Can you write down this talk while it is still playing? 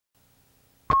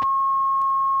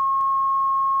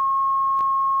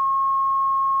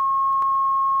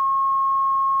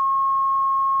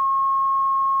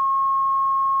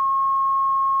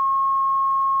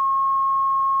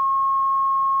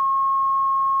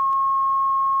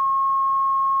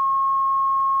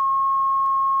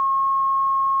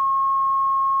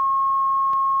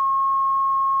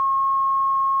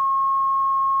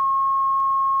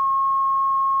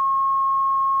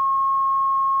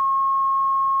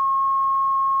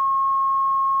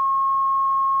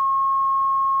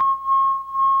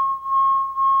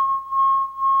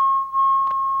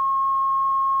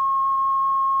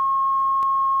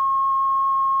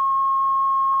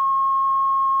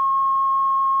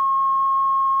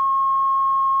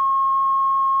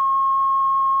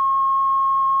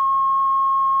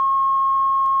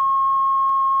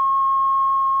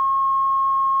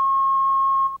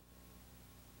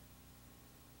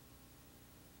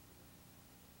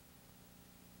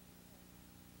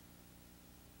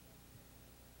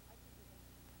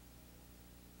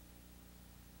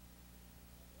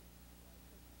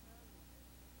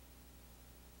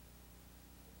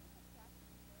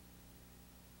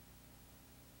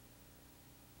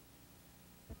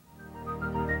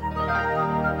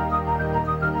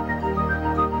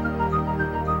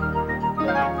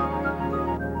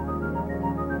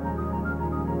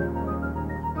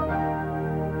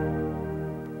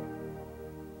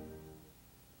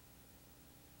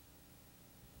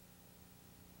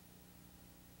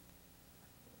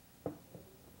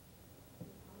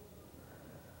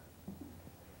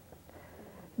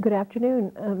Good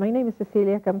afternoon. My name is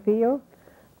Cecilia Campillo.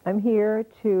 I'm here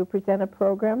to present a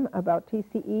program about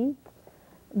TCE.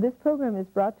 This program is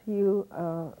brought to you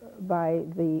by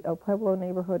the El Pueblo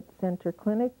Neighborhood Center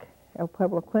Clinic, El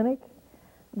Pueblo Clinic,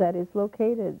 that is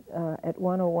located at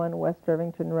 101 West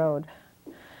Irvington Road.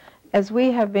 As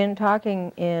we have been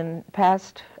talking in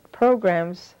past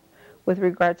programs with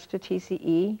regards to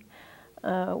TCE,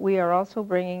 we are also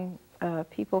bringing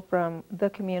people from the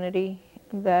community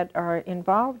that are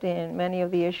involved in many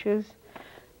of the issues.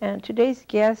 And today's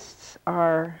guests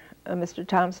are Mr.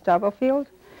 Tom Stubblefield,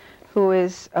 who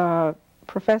is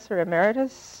Professor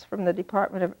Emeritus from the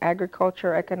Department of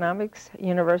Agriculture Economics,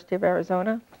 University of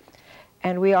Arizona.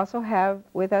 And we also have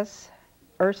with us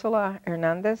Ursula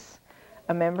Hernandez,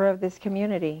 a member of this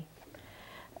community.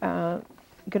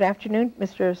 Good afternoon,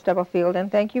 Mr. Stubblefield,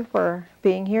 and thank you for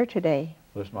being here today.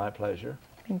 It was my pleasure.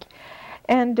 Thank you.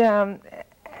 And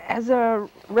as a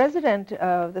resident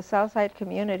of the Southside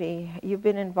community, you've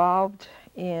been involved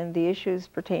in the issues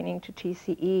pertaining to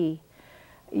TCE.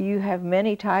 You have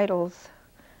many titles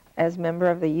as member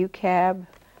of the UCAB,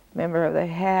 member of the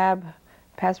HAB,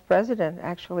 past president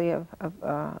actually of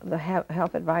the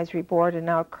Health Advisory Board, and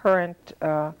now current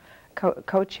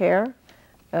co-chair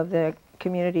of the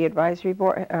Community Advisory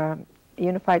Board,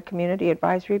 Unified Community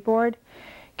Advisory Board.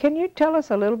 Can you tell us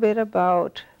a little bit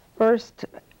about, first,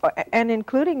 and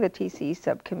including the TCE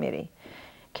subcommittee,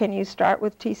 can you start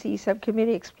with TCE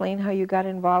subcommittee, explain how you got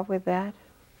involved with that?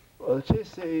 Well, the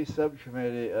TCE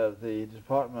subcommittee of the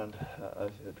Department,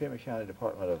 the Pima County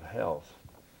Department of Health,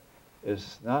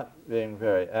 is not being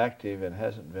very active and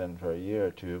hasn't been for a year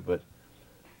or two, but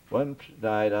one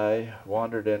night I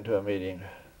wandered into a meeting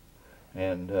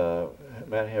and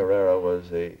Manny Herrera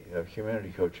was a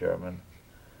community co-chairman,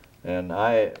 and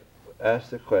I asked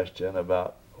the question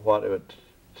about what it would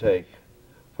take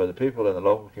for the people in the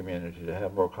local community to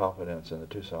have more confidence in the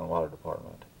Tucson Water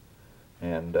Department.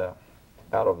 And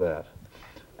out of that,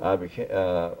 I became,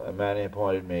 Manny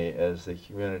appointed me as the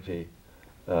community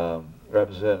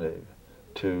representative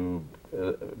to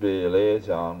be a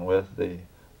liaison with the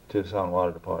Tucson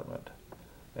Water Department.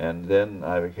 And then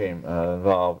I became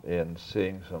involved in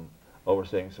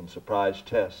overseeing some surprise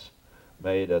tests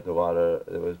made at the water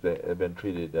that had been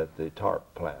treated at the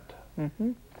TARP plant.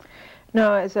 Mm-hmm.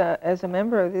 Now, as a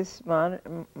member of this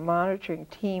monitoring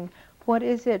team, what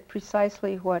is it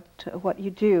precisely what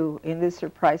you do in this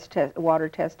surprise water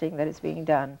testing that is being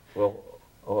done? Well,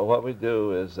 what we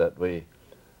do is that we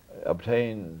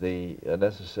obtain the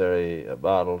necessary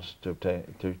bottles to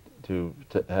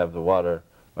have the water,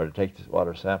 or to take the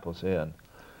water samples in,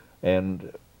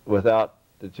 and without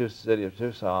the city of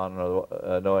Tucson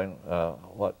knowing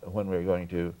when we're going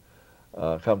to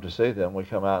come to see them, we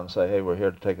come out and say, hey, we're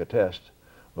here to take a test.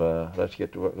 Let's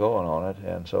get to going on it.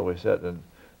 And so we sit and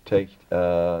take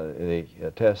the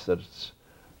test that's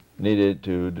needed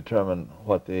to determine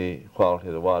what the quality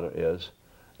of the water is.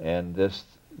 And this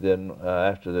then,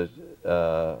 after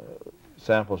the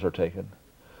samples are taken,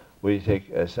 we take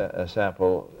a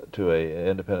sample to an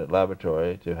independent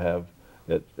laboratory to have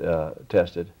it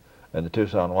tested. And the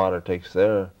Tucson Water takes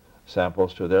their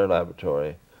samples to their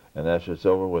laboratory. And after it's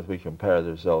over with, we compare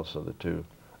the results of the two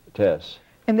tests.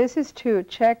 And this is to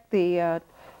check the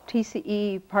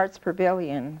TCE parts per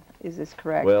billion, is this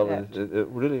correct? Well,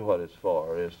 really what it's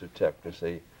for is to check to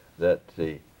see that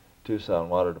the Tucson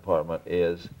Water Department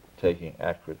is making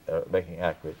accurate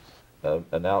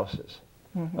analysis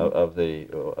of the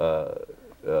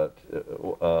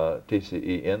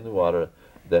TCE in the water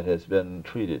that has been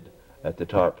treated at the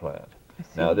TARP plant.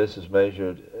 Now this is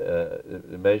measured,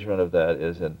 the measurement of that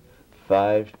is in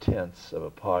 0.5 of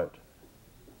a part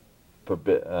per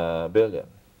billion.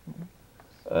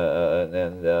 And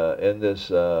in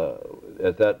this,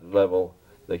 at that level,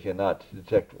 they cannot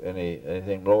detect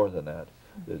anything lower than that.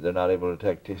 They're not able to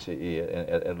detect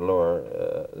TCE at lower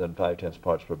than 0.5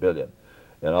 parts per billion.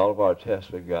 In all of our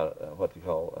tests, we've got what they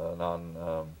call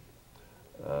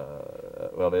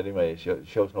well, anyway, it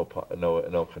shows no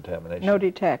contamination. No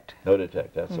detect. No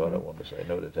detect, that's what I wanted to say,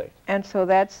 no detect. And so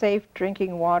that's safe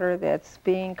drinking water that's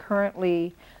being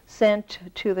currently sent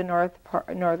to the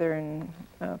northern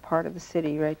part of the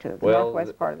city, right, to the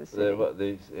northwest part of the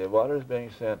city. The water is being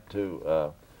sent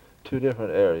to two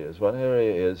different areas. One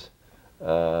area is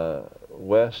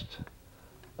west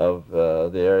of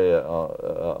the area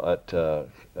at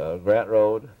Grant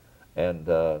Road and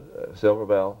Silver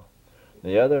Bell.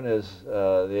 The other one is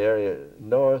the area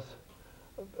north,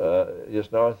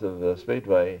 just north of the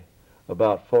Speedway,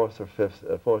 about 4th or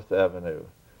 4th Avenue,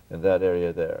 in that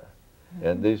area there.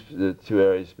 And these the two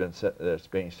areas that's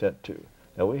being sent to.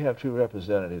 Now we have 2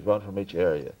 representatives, one from each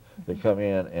area, that come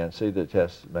in and see the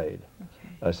tests made,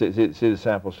 see the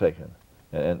samples taken,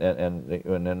 and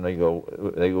then they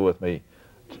go with me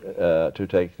to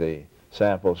take the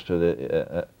samples to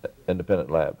the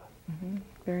independent lab.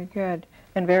 Very good,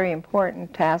 and very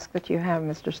important task that you have,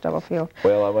 Mr. Stubblefield.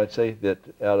 Well, I might say that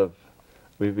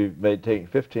we've made taking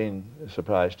 15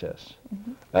 surprise tests.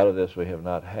 Out of this, we have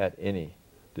not had any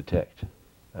detect,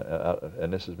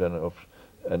 and this has been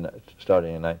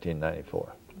starting in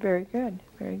 1994. Very good,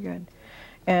 very good.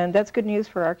 And that's good news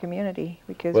for our community,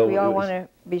 because we all want to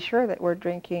be sure that we're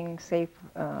drinking safe,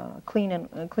 clean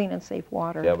and safe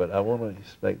water. Yeah, but I want to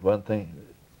make one thing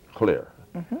clear.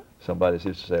 Somebody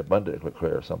used to say abundantly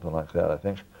clear or something like that, I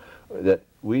think, that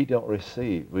we don't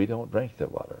drink the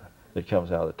water that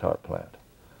comes out of the TARP plant.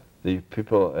 The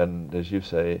people, and as you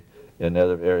say, in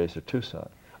other areas of Tucson,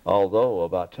 although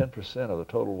about 10% of the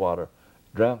total water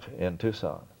drunk in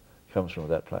Tucson comes from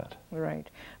that plant. Right.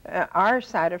 Our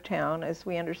side of town, as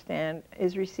we understand,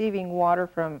 is receiving water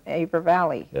from Aber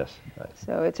Valley. Yes, right.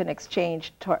 So it's an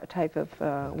exchange type of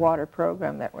water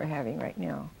program that we're having right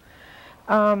now.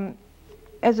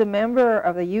 As a member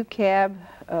of the UCAB,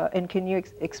 and can you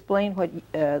explain what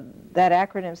that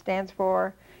acronym stands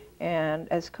for?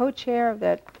 And as co-chair of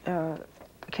that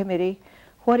committee,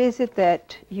 what is it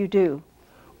that you do?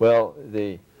 Well,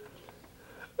 the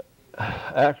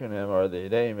acronym, or the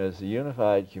name, is the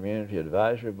Unified Community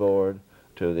Advisory Board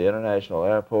to the International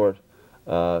Airport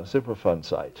Superfund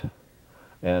Site.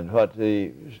 And what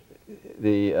the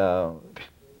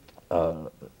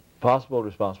possible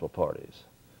responsible parties,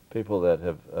 people that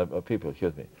have,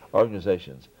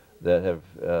 organizations that have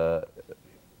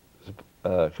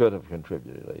could have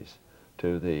contributed at least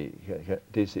to the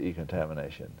TCE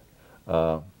contamination.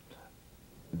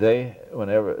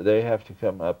 Whenever they have to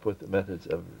come up with the methods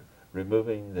of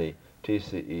removing the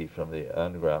TCE from the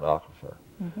underground aquifer.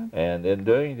 And in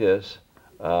doing this,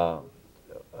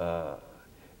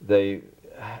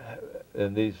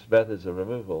 in these methods of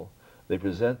removal, they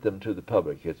present them to the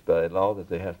public. It's by law that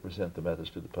they have to present the methods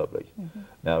to the public.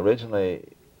 Now, originally,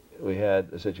 we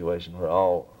had a situation where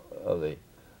all of the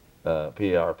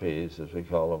PRPs, as we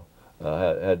call them,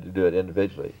 had to do it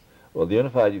individually. Well, the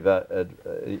Unified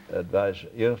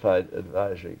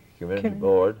Advisory Community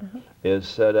Board is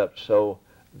set up so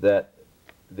that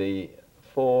the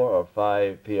 4 or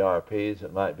 5 PRPs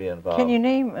that might be involved. Can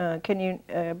you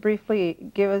briefly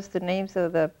give us the names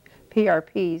of the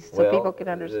PRPs so people can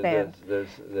understand?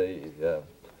 There's the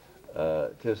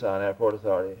Tucson Airport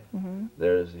Authority.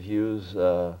 There's the Hughes,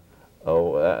 Air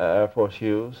Force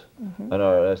Hughes.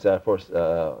 No, that's Air Force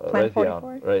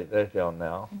Raytheon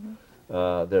now.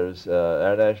 There's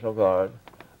Air National Guard.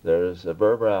 There's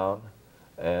Burr Brown.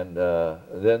 And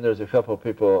then there's a couple of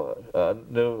people,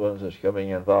 new ones that's coming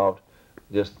involved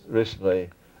just recently.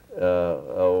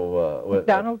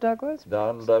 Donald Douglas?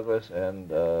 Donald Douglas, and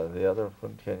the other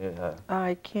one, can you?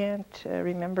 I can't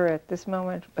remember at this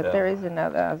moment, but there is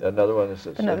another one. Is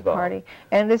another involved. Party,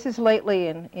 and this is lately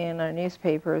in our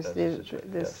newspapers.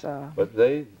 But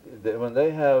when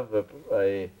they have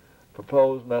a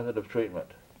proposed method of treatment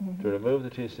to remove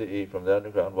the TCE from the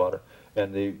underground water,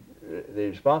 and the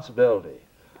responsibility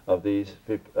of these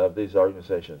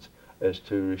organizations is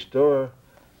to restore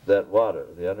that water,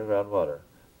 the underground water,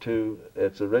 to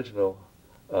its original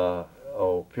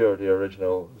purity,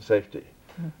 original safety.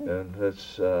 And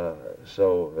it's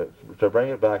so to bring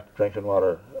it back to drinking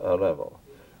water level.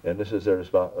 And this is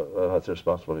what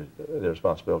their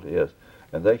responsibility is.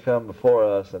 And they come before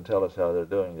us and tell us how they're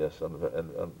doing this on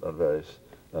various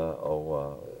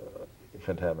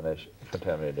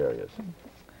contaminated areas.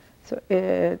 So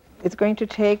it's going to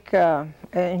take,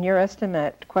 in your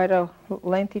estimate, quite a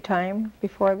lengthy time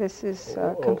before this is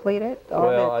completed?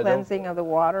 All the cleansing of the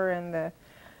water and the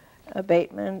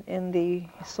abatement in the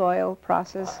soil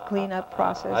process, cleanup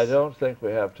process? I don't think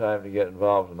we have time to get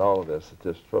involved in all of this at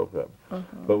this program.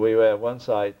 But we have one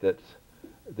site that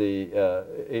the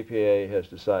EPA has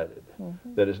decided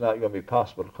that it's not going to be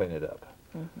possible to clean it up.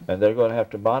 And they're going to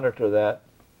have to monitor that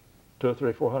 200,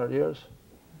 300, 400 years,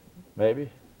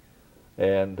 maybe.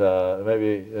 And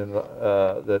maybe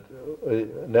that we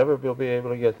never will be able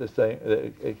to get this thing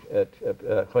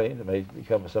cleaned. It may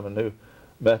become some new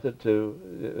method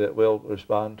that will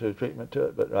respond to treatment to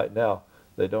it. But right now,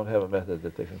 they don't have a method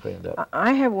that they can clean it up.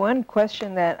 I have one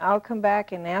question that I'll come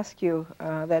back and ask you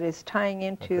that is tying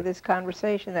into this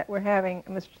conversation that we're having,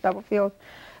 Mr. Stubblefield.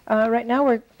 Right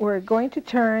now, we're going to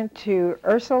turn to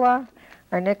Ursula,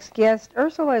 our next guest.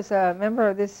 Ursula is a member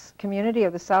of this community,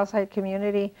 of the Southside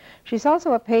community. She's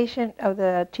also a patient of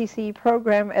the TCE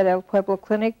program at El Pueblo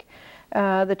Clinic.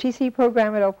 The TCE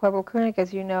program at Pueblo Clinic,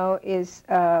 as you know, is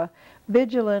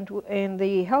vigilant in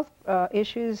the health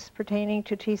issues pertaining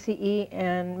to TCE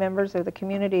and members of the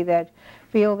community that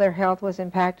feel their health was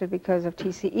impacted because of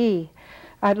TCE.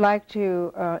 I'd like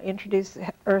to introduce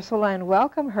Ursula and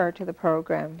welcome her to the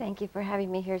program. Thank you for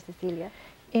having me here, Cecilia.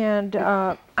 And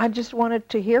I just wanted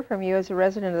to hear from you as a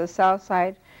resident of the South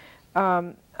Side.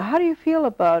 How do you feel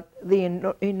about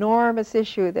the enormous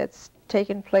issue that's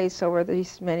taken place over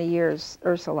these many years,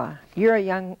 Ursula? You're a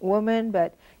young woman,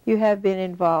 but you have been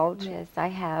involved. Yes, I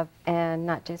have, and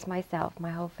not just myself, my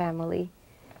whole family.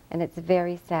 And it's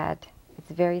very sad.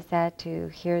 It's very sad to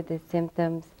hear the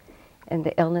symptoms and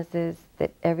the illnesses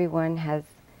that everyone has.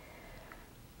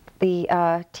 The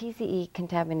TCE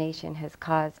contamination has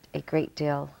caused a great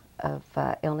deal of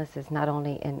illnesses, not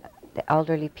only in the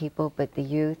elderly people, but the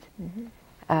youth. Mm-hmm.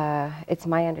 It's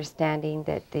my understanding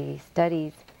that the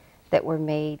studies that were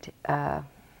made,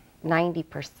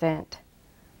 90%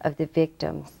 of the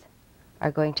victims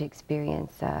are going to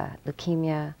experience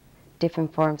leukemia,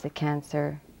 different forms of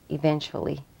cancer,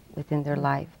 eventually within their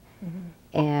life.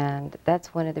 Mm-hmm. And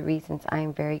that's one of the reasons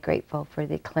I'm very grateful for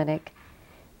the clinic,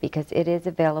 because it is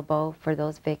available for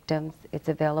those victims. It's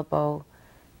available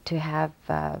to have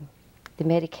the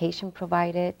medication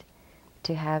provided,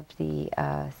 to have the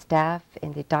staff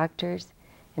and the doctors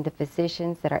and the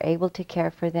physicians that are able to care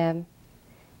for them.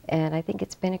 And I think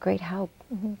it's been a great help.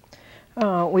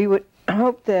 Mm-hmm. We would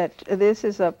hope that this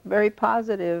is a very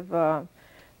positive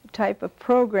type of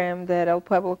program that El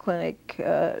Pueblo Clinic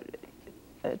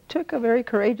took a very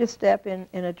courageous step in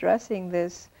addressing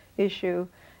this issue,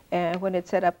 and when it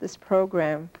set up this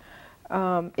program.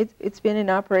 It's been in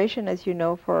operation, as you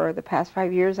know, for the past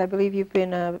 5 years. I believe you've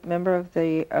been a member of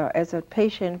the, as a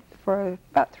patient for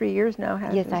about 3 years now,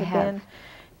 hasn't it? Yes, I have.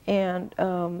 And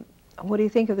what do you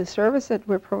think of the service that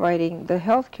we're providing, the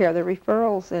health care, the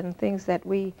referrals, and things that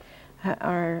we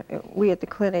at the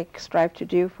clinic strive to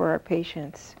do for our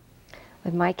patients?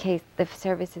 In my case, the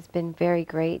service has been very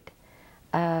great.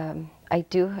 I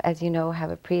do, as you know,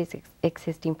 have a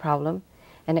pre-existing problem,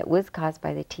 and it was caused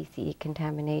by the TCE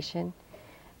contamination,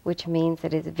 which means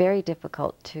that it's very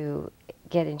difficult to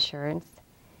get insurance.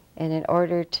 And in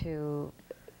order to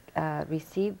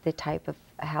receive the type of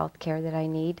health care that I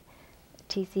need,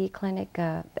 TCE Clinic,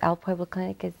 El Pueblo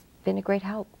Clinic, has been a great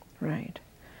help. Right.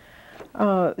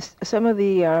 Some of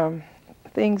the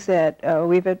things that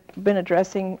we've been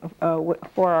addressing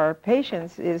for our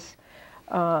patients is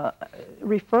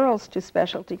referrals to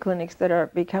specialty clinics that are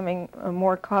becoming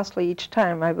more costly each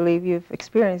time. I believe you've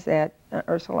experienced that,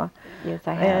 Ursula. Yes,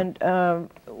 I have. And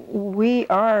we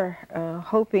are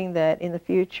hoping that in the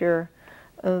future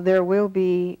there will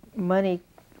be money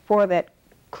for that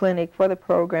clinic, for the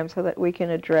program, so that we can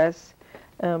address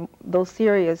those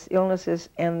serious illnesses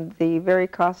and the very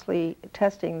costly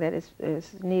testing that is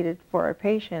needed for our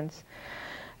patients.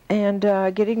 And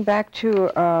getting back to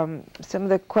some of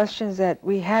the questions that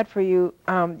we had for you,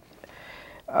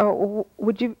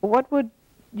 what would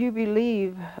you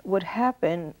believe would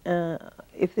happen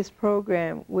if this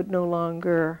program would no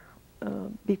longer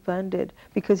be funded?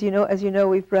 Because, you know, as you know,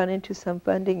 we've run into some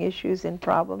funding issues and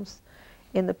problems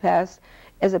in the past.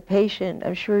 As a patient,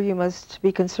 I'm sure you must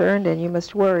be concerned and you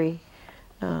must worry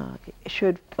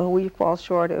should we fall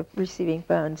short of receiving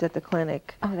funds at the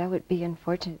clinic. Oh, that would be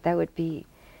unfortunate. That would be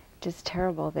just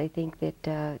terrible. They think that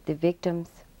the victims,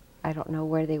 I don't know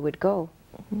where they would go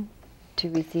to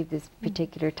receive this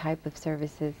particular type of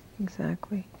services.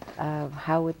 Exactly.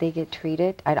 How would they get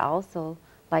treated? I'd also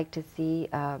like to see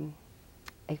a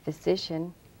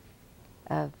physician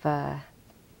of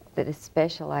that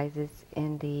specializes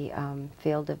in the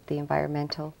field of the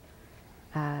environmental,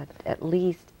 at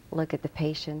least look at the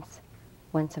patients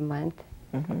once a month.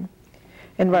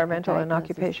 Environmental and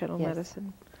occupational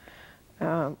medicine.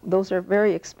 Those are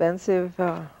very expensive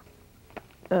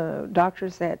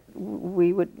doctors that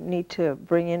we would need to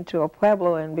bring into El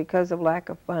Pueblo, and because of lack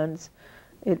of funds,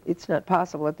 it's not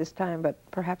possible at this time, but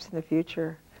perhaps in the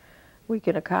future we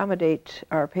can accommodate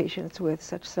our patients with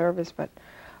such service. But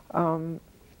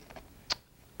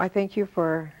I thank you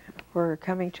for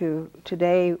coming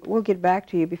today. We'll get back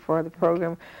to you before the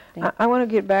program. I want to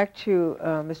get back to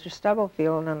Mr.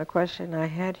 Stubblefield on a question I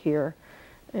had here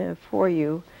for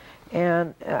you.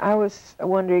 And I was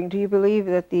wondering, do you believe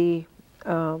that the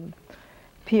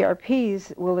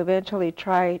PRPs will eventually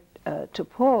try to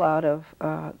pull out of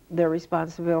their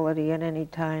responsibility at any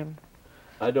time?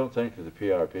 I don't think that the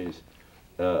PRPs,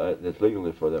 it's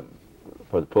legally for the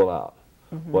pull-out.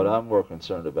 What I'm more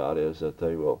concerned about is that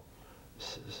they will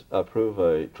approve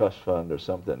a trust fund or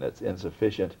something that's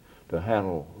insufficient to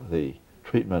handle the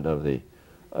treatment of the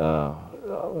the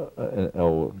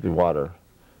water,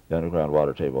 the underground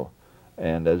water table,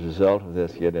 and as a result of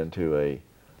this get into a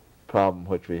problem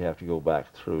which we have to go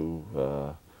back through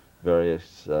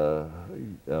various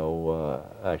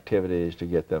activities to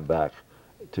get them back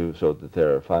to so that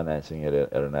they're financing it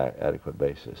at an adequate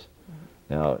basis.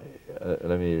 Now,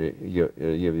 let me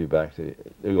give you back to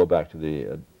go back to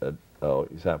the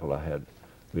example I had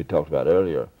we talked about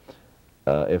earlier.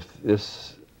 If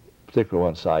this particular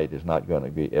one site is not going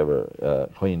to be ever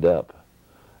cleaned up,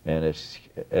 and it's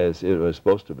as it was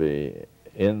supposed to be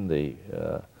in the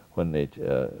when the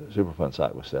Superfund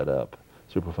site was set up.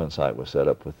 Superfund site was set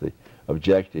up with the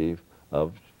objective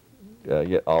of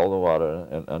get all the water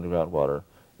and underground water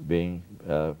being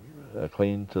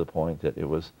cleaned to the point that it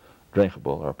was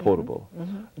drinkable or potable.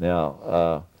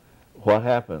 Now, what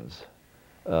happens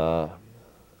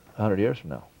 100 years from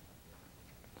now?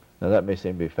 Now that may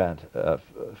seem to be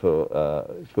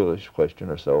foolish question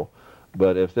or so,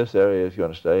 but if this area is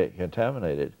going to stay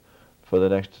contaminated for the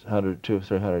next 100, 200,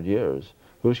 300 years,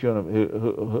 who's going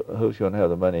to have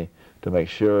the money to make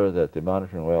sure that the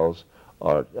monitoring wells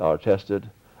are tested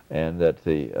and that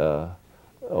the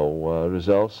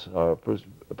results are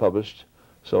published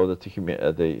so that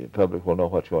the public will know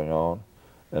what's going on,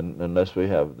 and unless we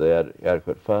have the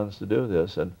adequate funds to do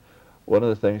this. And one of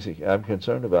the things I'm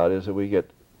concerned about is that we get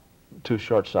too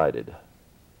short-sighted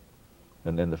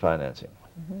in the financing.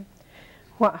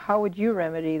 Well, how would you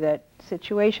remedy that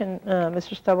situation,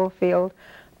 Mr. Stubblefield?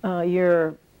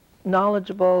 You're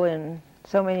knowledgeable in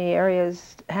so many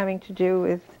areas having to do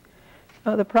with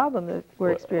the problem that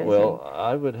we're experiencing. Well,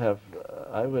 I would have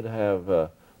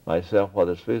myself,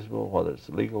 whether it's feasible, whether it's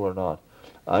legal or not,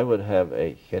 I would have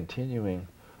a continuing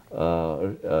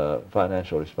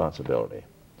financial responsibility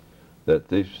that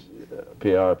these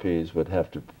PRPs would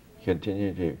have to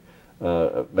continue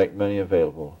to make money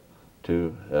available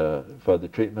to for the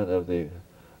treatment of the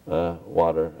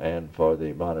water and for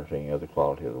the monitoring of the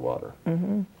quality of the water.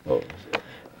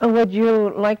 Would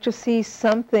you like to see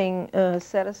something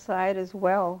set aside as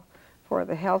well for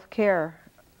the health care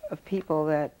of people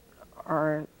that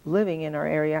are living in our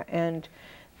area and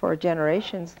for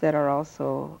generations that are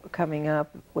also coming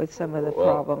up with some of the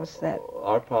problems that...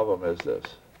 Our problem is this,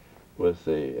 with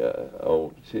the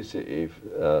old TCE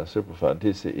Superfund,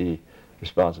 TCE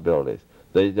responsibilities.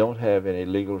 They don't have any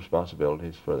legal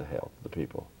responsibilities for the health of the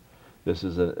people. This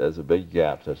is a big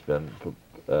gap that's been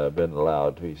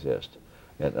allowed to exist.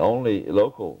 And only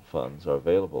local funds are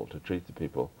available to treat the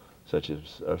people, such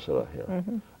as Ursula here.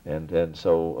 And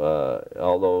so,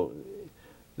 although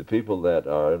the people that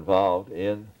are involved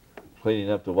in cleaning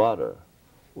up the water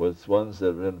was ones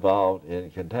that are involved in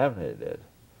contaminating it,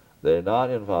 they're not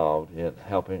involved in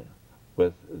helping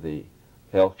with the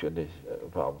health condition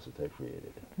problems that they've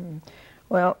created.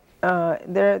 Well,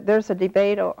 there's a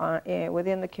debate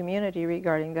within the community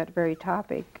regarding that very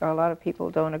topic. A lot of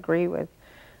people don't agree with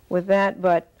that,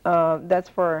 but that's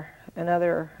for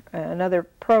another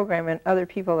program and other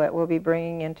people that we'll be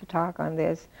bringing in to talk on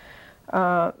this.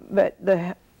 But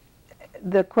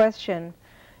the question,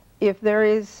 if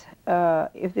the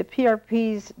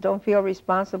PRPs don't feel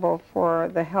responsible for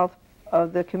the health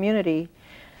of the community,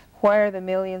 why are the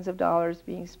millions of dollars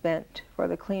being spent for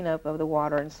the cleanup of the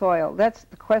water and soil? That's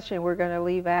the question we're going to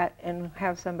leave at and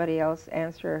have somebody else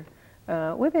answer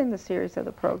within the series of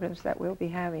the programs that we'll be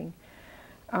having.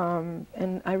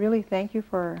 And I really thank you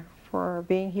for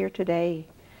being here today.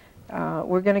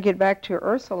 We're going to get back to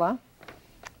Ursula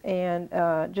and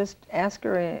just ask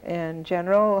her in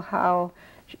general how,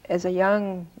 as a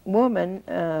young woman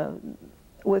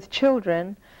with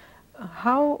children,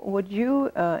 how would you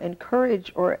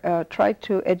encourage or try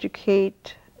to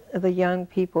educate the young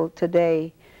people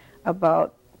today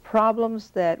about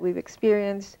problems that we've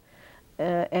experienced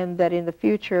and that in the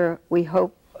future we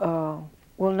hope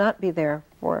will not be there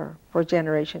for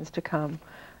generations to come?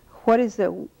 What is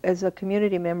as a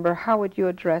community member, how would you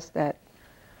address that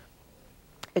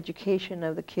education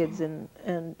of the kids and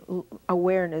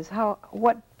awareness?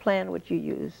 What plan would you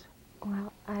use?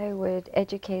 Well, I would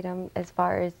educate them as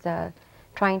far as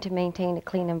trying to maintain a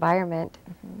clean environment,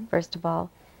 first of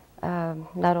all,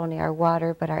 not only our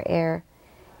water but our air.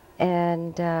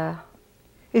 And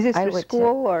is this through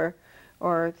school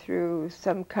or through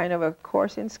some kind of a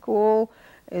course in school?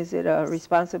 Is it a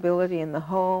responsibility in the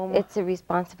home? It's a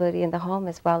responsibility in the home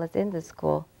as well as in the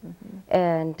school.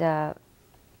 And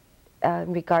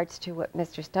in regards to what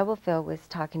Mr. Stubblefield was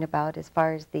talking about as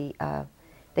far as the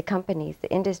companies,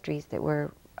 the industries that were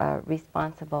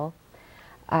responsible,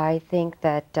 I think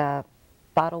that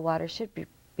bottled water should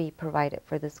be provided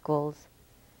for the schools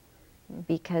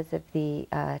because of the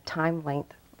time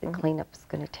length the cleanup's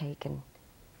going to take.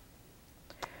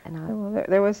 Well,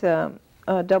 there was a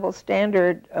double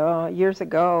standard years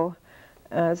ago,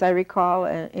 as I recall,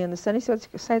 in the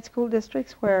Sunnyside school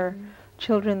districts where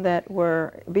children that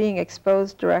were being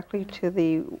exposed directly to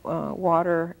the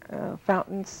water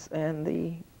fountains and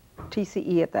the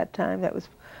TCE at that time, that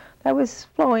was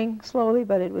flowing slowly,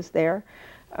 but it was there.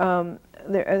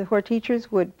 Where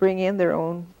teachers would bring in their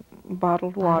own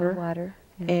bottled water,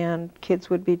 and kids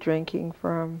would be drinking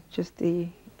from just the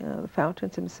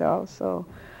fountains themselves. So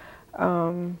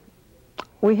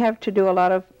we have to do a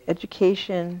lot of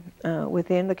education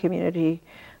within the community,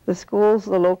 the schools,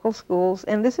 the local schools,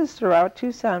 and this is throughout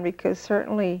Tucson, because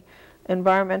certainly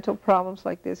environmental problems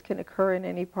like this can occur in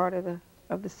any part of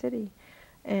the city.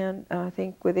 And I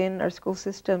think within our school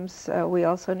systems, we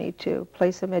also need to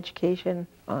place some education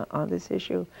on this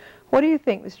issue. What do you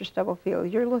think, Mr.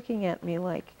 Stubblefield? You're looking at me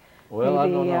like well, maybe, I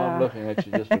don't know. I'm looking at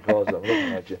you just because I'm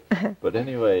looking at you. But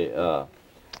anyway,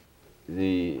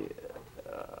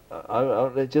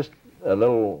 just a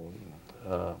little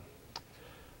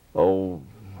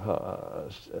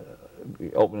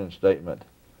opening statement.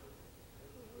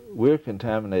 We're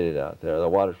contaminated out there. The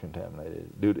water's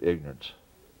contaminated due to ignorance.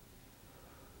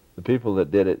 The people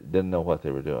that did it didn't know what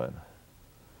they were doing.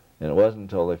 And it wasn't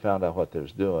until they found out what they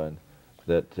was doing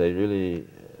that they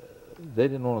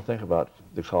didn't want to think about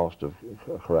the cost of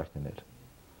correcting it.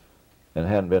 And it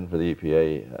hadn't been for the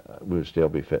EPA, we would still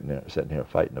be sitting here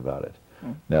fighting about it.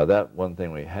 Now, that one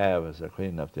thing we have is they're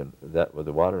cleaning up that with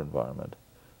the water environment,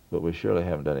 but we surely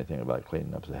haven't done anything about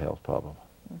cleaning up the health problem.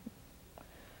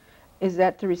 Is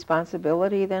that the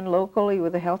responsibility then locally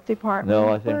with the health department?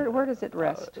 No, I think... Where does it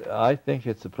rest? I think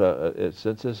it's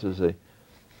since this is a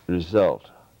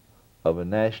result of a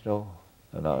national,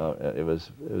 it was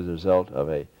a result of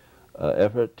a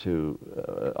effort to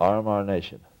arm our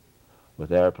nation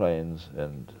with airplanes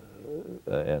and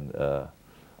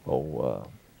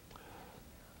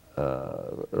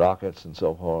rockets and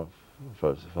so forth,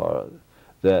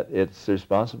 that it's the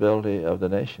responsibility of the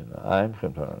nation. I'm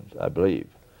concerned, I believe,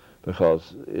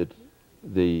 because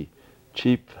the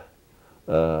cheap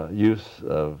use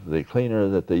of the cleaner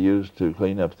that they use to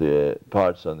clean up the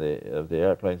parts of the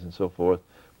airplanes and so forth,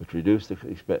 which reduced the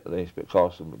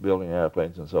cost of building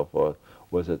airplanes and so forth,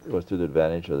 was to the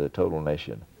advantage of the total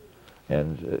nation.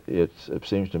 And it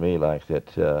seems to me like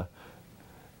that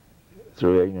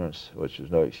through ignorance, which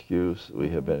is no excuse, we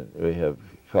have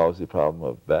caused the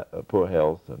problem of poor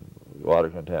health and water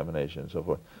contamination and so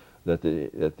forth. That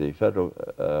the federal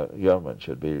government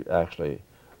should be actually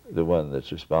the one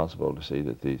that's responsible to see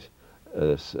that this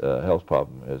health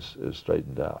problem is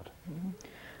straightened out.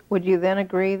 Would you then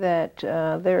agree that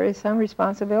there is some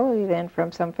responsibility then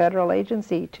from some federal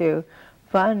agency to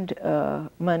fund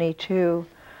money to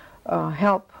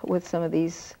help with some of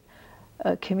these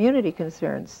community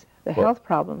concerns, the health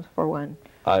problems for one?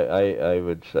 I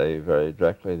would say very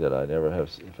directly that I never have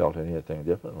felt anything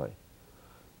differently.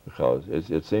 Because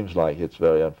it seems like it's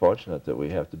very unfortunate that we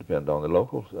have to depend on the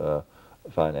local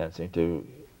financing to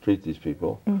treat these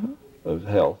people of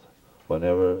health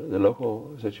whenever the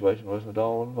local situation wasn't at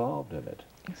all involved in it.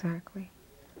 Exactly.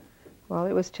 Well,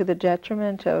 it was to the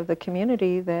detriment of the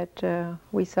community that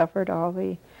we suffered all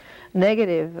the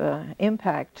negative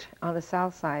impact on the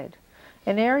south side.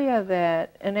 An area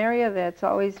that's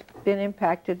always been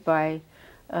impacted by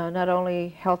not only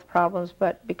health problems,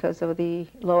 but because of the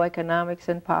low economics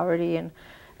and poverty and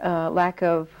lack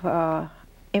of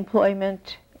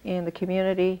employment in the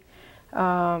community.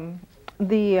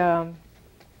 The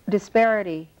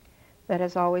disparity that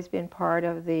has always been part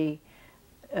of the,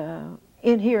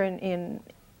 in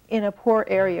a poor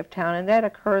area of town, and that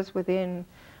occurs within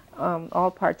all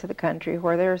parts of the country.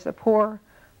 Where there's the poor,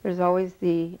 there's always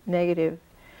the negative.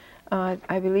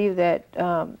 I believe that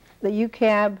the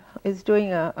UCAB is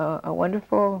doing a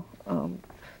wonderful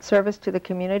service to the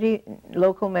community,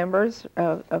 local members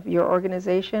of your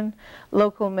organization,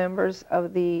 local members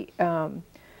of the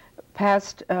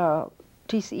past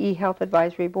TCE Health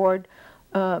Advisory Board,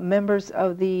 members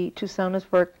of the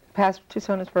past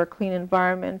Tucsoners for a Clean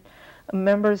Environment,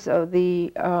 members of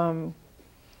the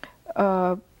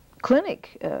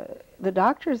clinic, the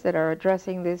doctors that are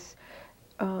addressing this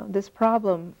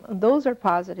problem. Those are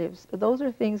positives. Those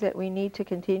are things that we need to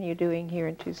continue doing here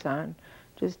in Tucson.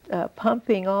 Just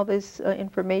pumping all this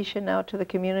information out to the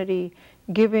community,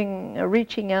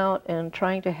 reaching out and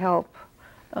trying to help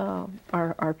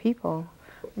our people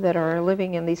that are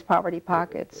living in these poverty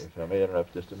pockets. If I may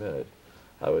interrupt just a minute,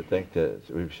 I would think that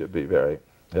we should be very,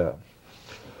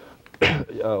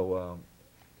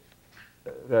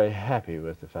 very happy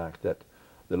with the fact that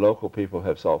the local people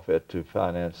have saw fit to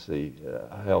finance the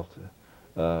health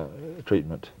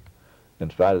treatment, in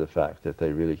spite of the fact that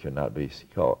they really could not be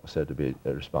said to be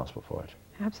responsible for it.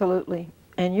 Absolutely.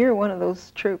 And you're one of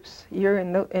those troops. You're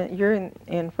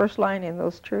in first line in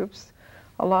those troops,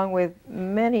 along with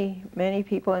many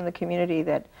people in the community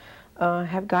that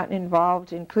have gotten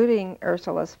involved, including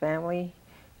Ursula's family,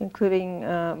 including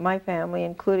my family,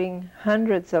 including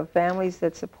hundreds of families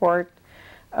that support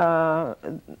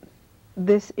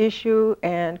this issue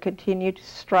and continue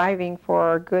striving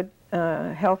for good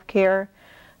health care.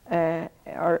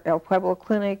 Our El Pueblo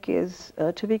Clinic is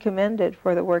to be commended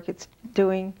for the work it's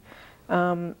doing.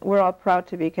 We're all proud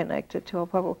to be connected to El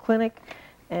Pueblo Clinic,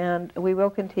 and we will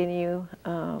continue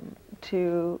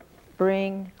to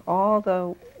bring all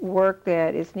the work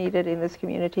that is needed in this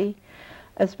community,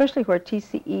 especially where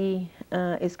TCE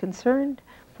is concerned,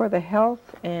 for the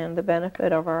health and the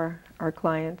benefit of our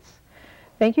clients.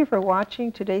 Thank you for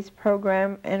watching today's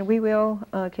program, and we will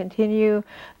continue.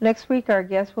 Next week, our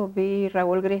guest will be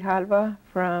Raul Grijalva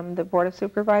from the Board of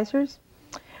Supervisors,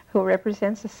 who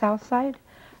represents the South Side.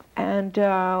 And we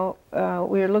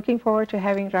are looking forward to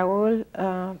having Raul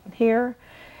here.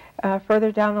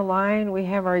 Further down the line, we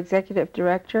have our Executive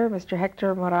Director, Mr.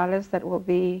 Hector Morales, that will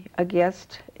be a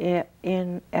guest at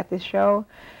this show.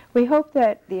 We hope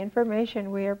that the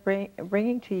information we are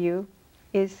bringing to you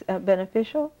is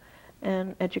beneficial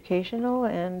and educational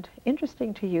and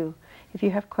interesting to you. If you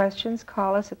have questions,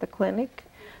 call us at the clinic.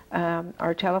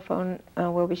 Our telephone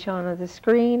will be shown on the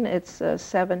screen. It's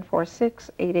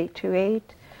 746-8828.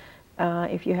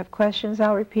 If you have questions,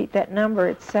 I'll repeat that number.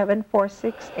 It's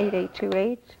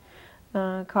 746-8828.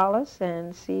 Call us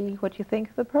and see what you think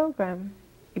of the program.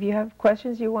 If you have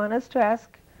questions you want us to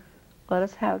ask, let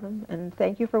us have them. And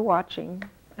thank you for watching,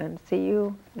 and see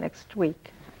you next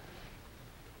week.